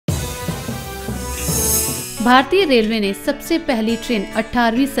भारतीय रेलवे ने सबसे पहली ट्रेन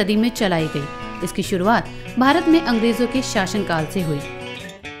 18वीं सदी में चलाई गई। इसकी शुरुआत भारत में अंग्रेजों के शासनकाल से हुई,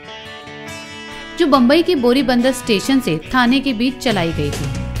 जो बम्बई के बोरीबंदर स्टेशन से थाने के बीच चलाई गई थी।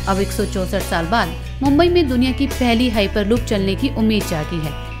 अब 164 साल बाद मुंबई में दुनिया की पहली हाइपरलूप चलने की उम्मीद जागी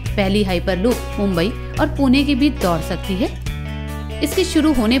है। पहली हाइपरलूप मुंबई और पुणे के बीच दौड़ सकती है। इसके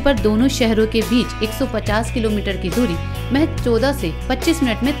शुरू होने पर दोनों शहरों के बीच 150 किलोमीटर की दूरी महज 14 से 25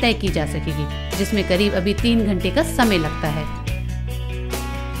 मिनट में तय की जा सकेगी, जिसमें करीब अभी 3 घंटे का समय लगता है।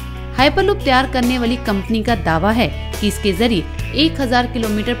 हाइपरलूप तैयार करने वाली कंपनी का दावा है कि इसके जरिए 1000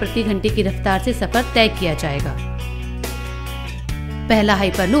 किलोमीटर प्रति घंटे की रफ्तार से सफर तय किया जाएगा। पहला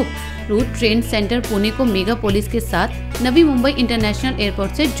hyperloop root train centre Pune को मेगापोलिस के साथ नवी मुंबई इंटरनेशनल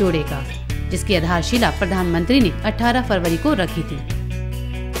एयरपोर्ट से जोड़ेगा, जिसकी आधारशिला प्रधानमंत्री ने 18 फरवरी को रखी थी।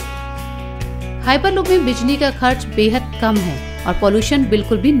 हाइपरलूप में बिजली का खर्च बेहद कम है और पोल्यूशन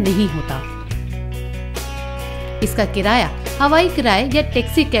बिल्कुल भी नहीं होता। इसका किराया हवाई किराए या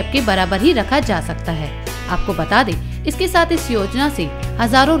टैक्सी कैब के बराबर ही रखा जा सकता है। आपको बता दें, इसके साथ इस योजना से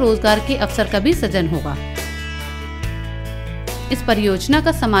हजारों रोजगार के अवसर का भी सृजन होगा। इस परियोजना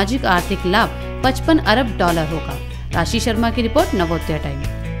का सामाजिक आर्थिक लाभ $55 अरब होगा। राशि शर्मा की रिपोर्ट, नवोदय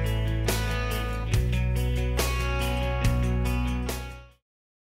टाइम्स।